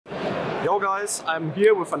Yo guys, I'm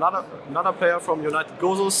here with another player from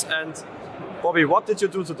UnitedGosus, and Bobby, what did you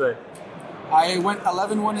do today? I went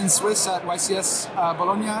 11-1 in Swiss at YCS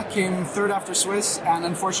Bologna, came third after Swiss, and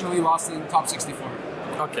unfortunately lost in top 64.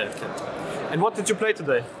 Okay. And what did you play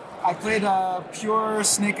today? I played pure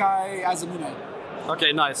Snake Eye Azamina.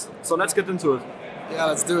 Okay, nice. So let's get into it. Yeah,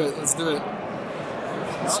 let's do it. So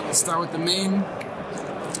let's start with the main.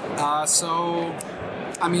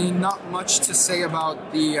 I mean, not much to say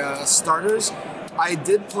about the starters. I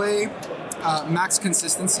did play max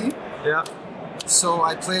consistency. Yeah. So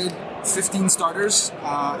I played 15 starters,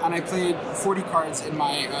 and I played 40 cards in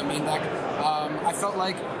my main deck. I felt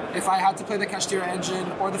like if I had to play the Cashtira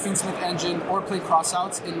engine or the Fiendsmith engine or play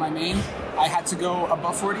crossouts in my main, I had to go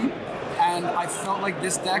above 40. And I felt like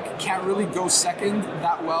this deck can't really go second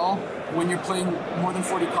that well when you're playing more than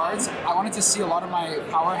 40 cards. I wanted to see a lot of my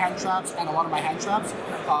power hand traps and a lot of my hand traps.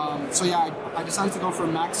 So yeah, I decided to go for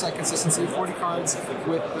max consistency, 40 cards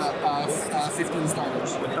with 15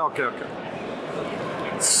 starters. Okay.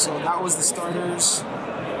 So that was the starters.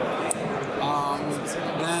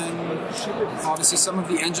 Then obviously some of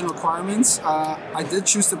the engine requirements. I did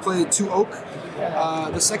choose to play 2 Oak.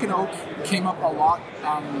 The second Oak came up a lot.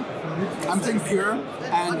 I'm playing Pure,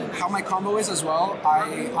 and how my combo is as well,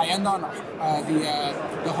 I end on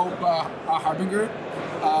the Hope Harbinger,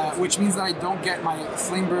 which means that I don't get my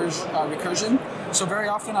Flameburge recursion. So very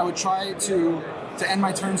often I would try to end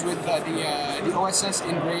my turns with the OSS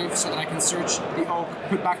engraved so that I can search the Oak,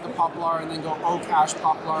 put back the Poplar, and then go Oak, Ash,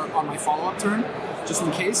 Poplar on my follow-up turn, just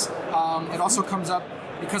in case. It also comes up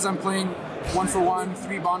because I'm playing 1-for-1,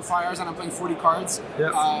 3 bonfires, and I'm playing 40 cards.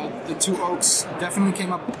 Yep. The 2 Oaks definitely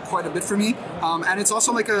came up quite a bit for me. And it's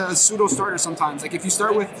also like a pseudo starter sometimes. Like if you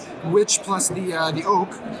start with Witch plus the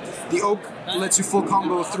Oak lets you full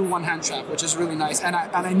combo through 1 hand trap, which is really nice. And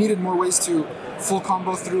I needed more ways to full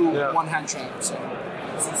combo through 1 hand trap. So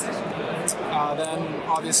then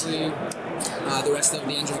obviously the rest of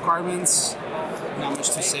the engine requirements. Not much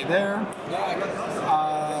to say there.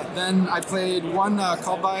 Then I played 1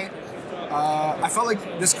 called by. I felt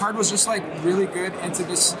like this card was just like really good into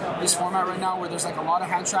this format right now, where there's like a lot of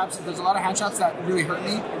hand traps. There's a lot of hand traps that really hurt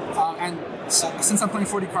me, and since I'm playing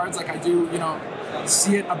 40 cards, like I do,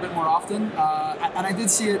 see it a bit more often. And I did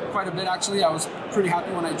see it quite a bit actually. I was pretty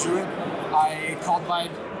happy when I drew it. I called by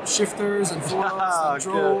shifters and foils and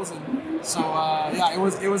trolls, and so yeah, it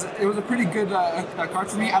was a pretty good card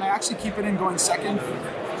for me, and I actually keep it in going second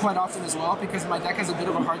quite often as well, because my deck has a bit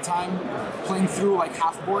of a hard time playing through like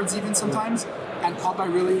half boards even sometimes, and Called By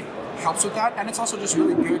really helps with that. And it's also just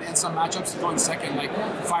really good in some matchups going second, like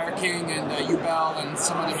Fire King and Ubel and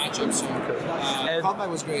some other matchups. So Called By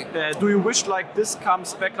was great. Do you wish like this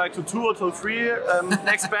comes back like to 2 or to 3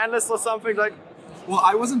 next ban list or something like? Well,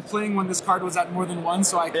 I wasn't playing when this card was at more than 1,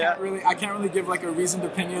 so I can't really give like a reasoned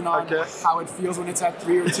opinion on how it feels when it's at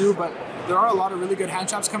 3 or 2. But there are a lot of really good hand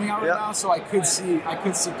traps coming out right now, so I could see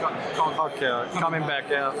coming back.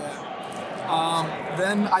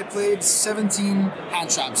 Then I played 17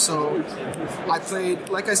 hand traps. So I played,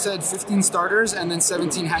 like I said, 15 starters and then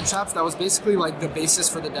 17 hand traps. That was basically like the basis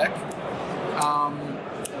for the deck.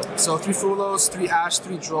 So 3 Fulos, 3 Ash,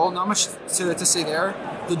 3 Droll. Not much to say there.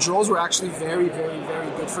 The Drolls were actually very, very, very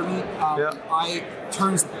good for me. I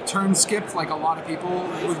turn skipped like a lot of people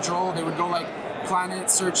with Droll. They would go like Planet,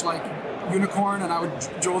 search like Unicorn, and I would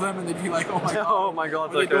Droll them, and they'd be like, oh my god. Oh my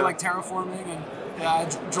god. They'd go like Terraforming, and yeah,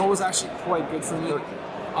 Droll was actually quite good for me.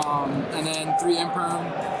 And then 3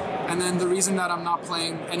 Imperm. And then the reason that I'm not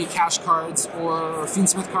playing any cash cards or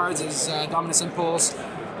Fiendsmith cards is Dominus Impulse.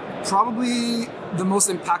 Probably the most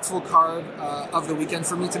impactful card of the weekend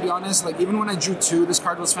for me, to be honest. Like even when I drew 2, this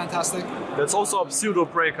card was fantastic. That's also a pseudo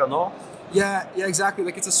breaker, no? Yeah, exactly.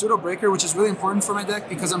 Like it's a pseudo breaker, which is really important for my deck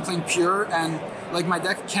because I'm playing Pure, and like my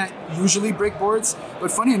deck can't usually break boards.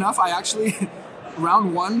 But funny enough, I actually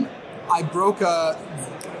round 1 I broke a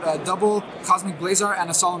double Cosmic Blazar and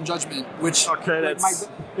a Solemn Judgment, which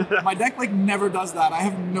my deck like never does that. I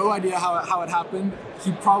have no idea how it happened.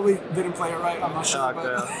 He probably didn't play it right. I'm not sure,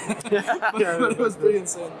 but it was pretty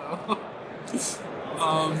insane though.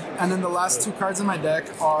 And then the last 2 cards in my deck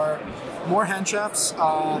are more hand traps.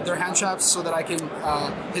 They're hand traps so that I can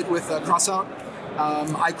hit with crossout.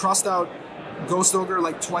 I crossed out Ghost Ogre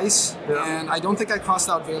like twice, and I don't think I crossed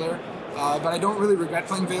out Veiler. But I don't really regret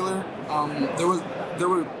playing Veiler. There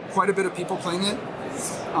were quite a bit of people playing it.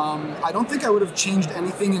 I don't think I would have changed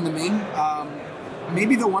anything in the main.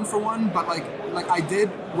 Maybe the 1-for-1, but like I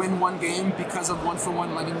did win 1 game because of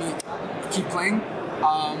 1-for-1 letting me keep playing.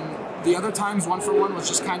 The other times, 1-for-1 was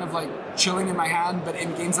just kind of like chilling in my hand, but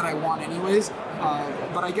in games that I want anyways.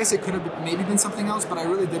 But I guess it could have maybe been something else, but I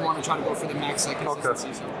really did want to try to go for the max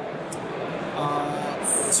consistency. So.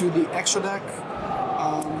 To the extra deck,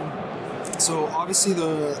 so obviously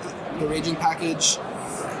the Raging package.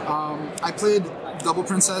 I played Double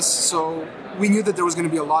Princess, so we knew that there was going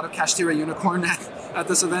to be a lot of Kashtira Unicorn at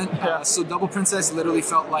this event. So Double Princess literally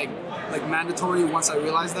felt like mandatory once I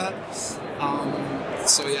realized that.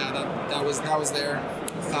 So yeah, that was there.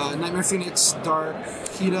 Nightmare Phoenix, Dark,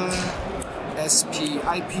 Hida, SP,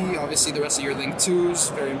 IP. Obviously, the rest of your Link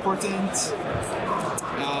 2s, very important.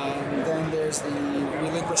 Then there's the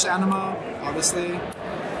Relinquish Anima, obviously.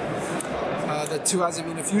 The 2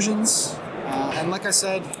 Azamina fusions. And like I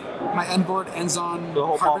said, my end board ends on the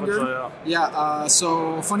whole Harbinger.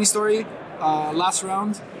 So funny story. Last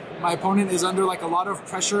round, my opponent is under like a lot of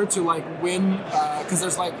pressure to like win because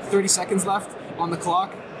there's like 30 seconds left on the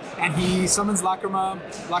clock, and he summons Lacrima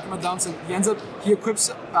dumps, and he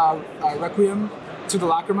equips Requiem to the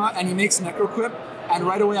Lacrima, and he makes Necroquip. And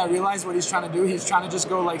right away I realized what he's trying to do. He's trying to just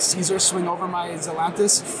go like Caesar, swing over my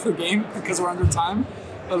Zelantis for game because we're under time.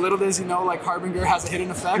 But little does he know, like Harbinger has a hidden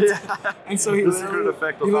effect, and so he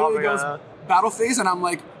literally goes battle phase, and I'm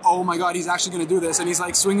like, oh my god, he's actually going to do this, and he's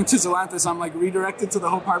like swinging to Zelantis. I'm like redirected to the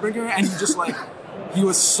Hope Harbinger, and he just like he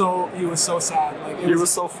was so sad. Like he was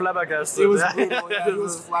so flabbergasted. It was brutal. Yeah, he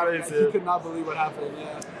was flabbergasted. He could not believe what happened.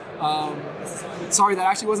 Yeah. Sorry, that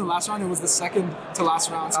actually wasn't last round. It was the second to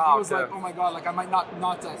last round. So he was like, "Oh my god, like I might not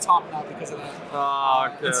top now because of that."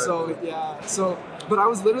 Okay. And so yeah, but I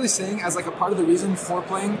was literally saying as like a part of the reason for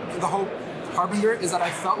playing the whole Harbinger is that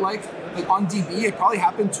I felt like on DB it probably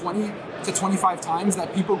happened 20 to 25 times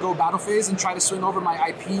that people go battle phase and try to swing over my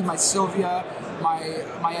IP, my Sylvia,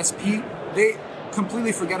 my SP. They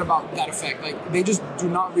completely forget about that effect. Like they just do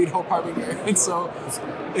not read Hope Harbinger, and so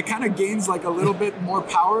it kind of gains like a little bit more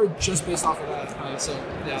power just based off of that. So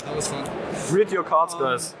yeah, that was fun. Read your cards,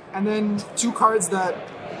 guys. And then 2 cards that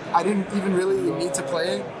I didn't even really need to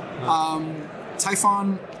play.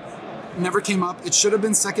 Typhon never came up. It should have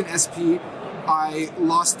been second SP. I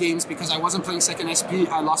lost games because I wasn't playing second SP.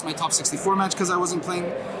 I lost my top 64 match because I wasn't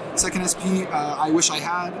playing second SP. I wish I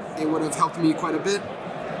had. It would have helped me quite a bit.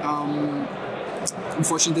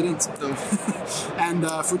 Unfortunately didn't though. And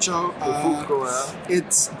Fucho,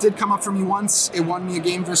 it did come up for me once. It won me a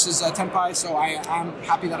game versus Tenpai, so I am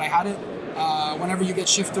happy that I had it. Whenever you get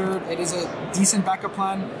shifted, it is a decent backup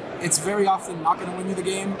plan. It's very often not going to win you the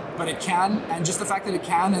game, but it can, and just the fact that it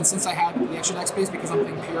can, and since I had the extra deck space because I'm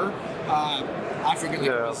playing pure, I figured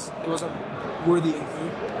it was a worthy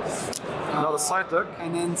include. Another side deck.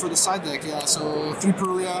 And then for the side deck, so 3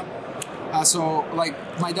 Perulia. So like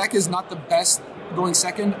my deck is not the best going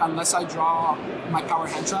second unless I draw my power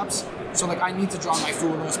hand traps. So like I need to draw my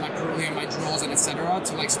Furos, my Perulia, my Drolls, and etc.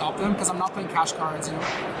 to like stop them because I'm not playing cash cards, you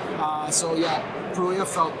know. So yeah, Perulia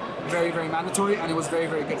felt very, very mandatory, and it was very,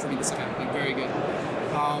 very good for me this event. Like very good.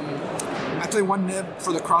 I play 1 nib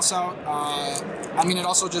for the crossout. I mean, it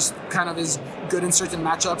also just kind of is good in certain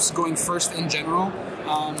matchups going first in general.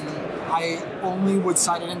 I only would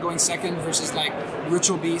side it in going second versus like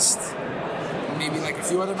Ritual Beast, maybe like a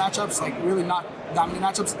few other matchups, like really not that many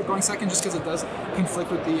matchups going second just because it does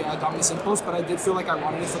conflict with the Dominus Impulse, but I did feel like I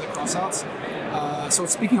wanted it for the crossouts. So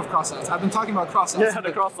speaking of crossouts, I've been talking about crossouts. Yeah,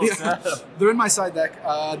 the crossouts. Yeah. They're in my side deck.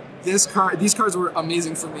 These cards were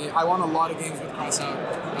amazing for me. I won a lot of games with crossout.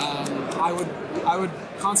 I would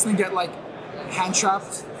constantly get like hand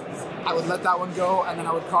trapped. I would let that one go, and then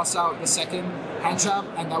I would cross out the second hand trap,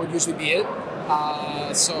 and that would usually be it.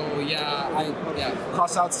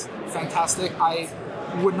 Crossouts, fantastic. I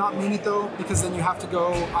would not mean it though, because then you have to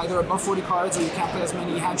go either above 40 cards or you can't play as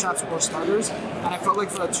many hand traps or starters. And I felt like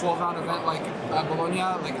for a 12-round event like Bologna,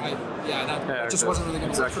 that just wasn't really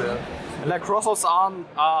going to work for me. And like crossouts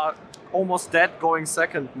are almost dead going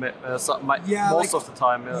second most of the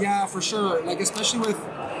time. Yeah, for sure. Like especially with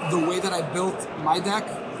the way that I built my deck,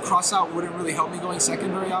 crossout wouldn't really help me going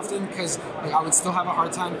second very often because like, I would still have a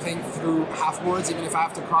hard time playing through half boards even if I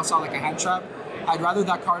have to cross out like a hand trap. I'd rather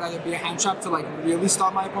that card either be a hand trap to like really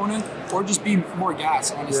stop my opponent or just be more gas,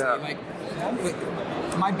 honestly. Yeah. Like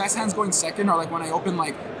my best hands going second are like when I open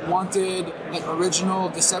like Wanted, like Original,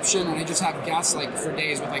 Deception, and I just have gas like for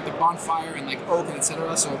days with like the Bonfire and like Oak and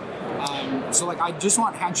etc. So like I just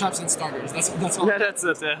want hand traps and starters. That's all. Yeah, that's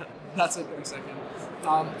it. Yeah. That's it going second.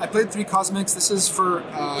 I played 3 Cosmics. This is for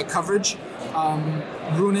coverage.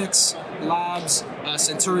 Runix, Labs,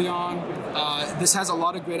 Centurion. This has a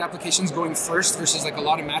lot of great applications going first versus like a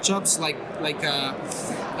lot of matchups like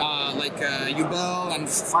like yugioh and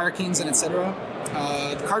Fire Kings and etc.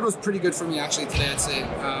 The card was pretty good for me actually today, I'd say.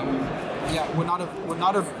 Yeah, would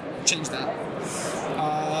not have changed that.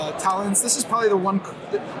 Talents. This is probably the one.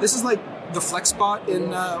 This is like the flex spot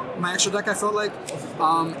in my extra deck. I felt like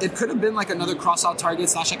it could have been like another cross-out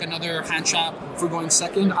target / like another hand trap for going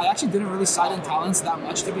second. I actually didn't really side in Talents that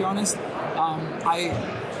much, to be honest.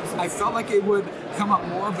 I felt like it would come up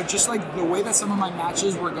more, but just like the way that some of my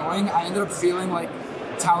matches were going, I ended up feeling like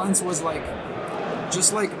Talents was like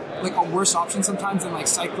just like a worse option sometimes than like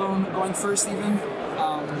Cyclone going first even.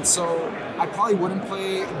 So I probably wouldn't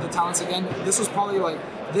play the Talents again. This was probably like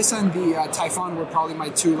this and the Typhon were probably my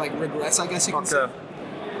two like regrets, I guess you can say.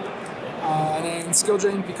 And then Skill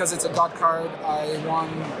Drain, because it's a God card, I won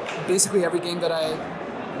basically every game that I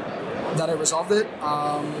resolved it,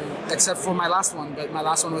 except for my last one. But my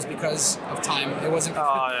last one was because of time. It wasn't.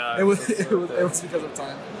 It was because of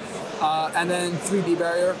time. And then 3D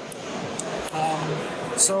barrier.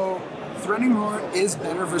 So Threatening Roar is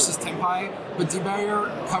better versus Tempai, but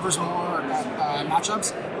D-Barrier covers more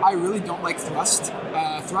matchups. I really don't like Thrust.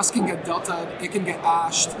 Thrust can get delta, it can get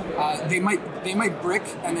ashed. They might brick,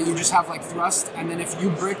 and then you just have like Thrust, and then if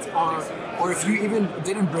you bricked, or if you even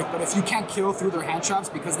didn't brick, but if you can't kill through their hand traps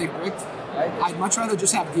because they bricked, I'd much rather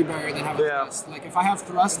just have D-Barrier than have a Thrust. Like if I have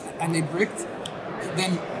Thrust and they bricked,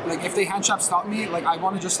 then like if they hand trap stop me, like I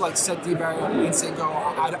want to just like set D-Barrier and say go.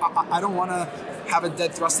 I don't want to have a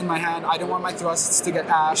dead Thrust in my hand. I don't want my Thrusts to get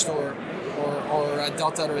ashed or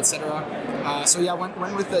delta or etc. So yeah,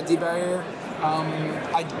 went with the D-Barrier.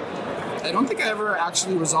 I don't think I ever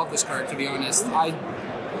actually resolved this card, to be honest. I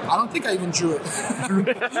don't think I even drew it.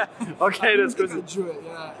 Okay, that's crazy. I drew it,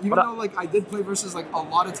 yeah. Even though like I did play versus like a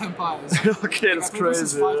lot of Tempais. Okay, that's crazy.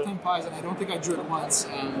 Versus 5 Tempais, and I don't think I drew it once.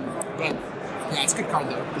 But yeah, it's a good card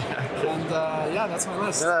though. And yeah, that's my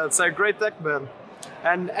list. Yeah, it's a great deck, man.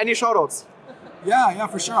 And any shoutouts? Yeah,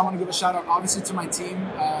 for sure. I want to give a shout out, obviously, to my team,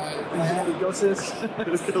 Gosus,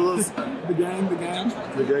 the gang.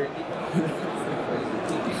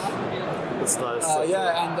 That's nice.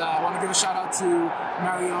 Yeah, and I want to give a shout out to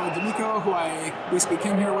Mario D'Amico, who I basically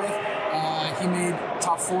came here with. He made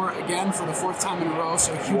top 4 again for the 4th time in a row,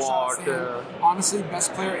 so huge shout out to him. Honestly,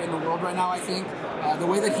 best player in the world right now, I think. The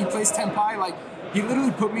way that he plays Tempai, like, he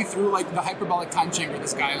literally put me through like the hyperbolic time chamber.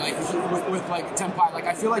 This guy, like with like Tempai, like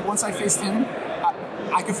I feel like once I faced him,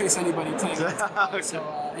 I could face anybody playing. Okay. So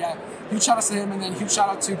yeah, huge shout out to him, and then huge shout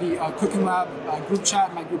out to the Cooking Lab group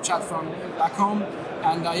chat, my group chat from back home,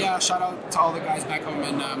 and yeah, shout out to all the guys back home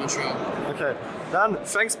in Montreal. Okay, then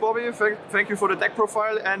thanks, Bobby. Thank you for the deck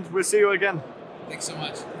profile, and we'll see you again. Thanks so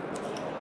much.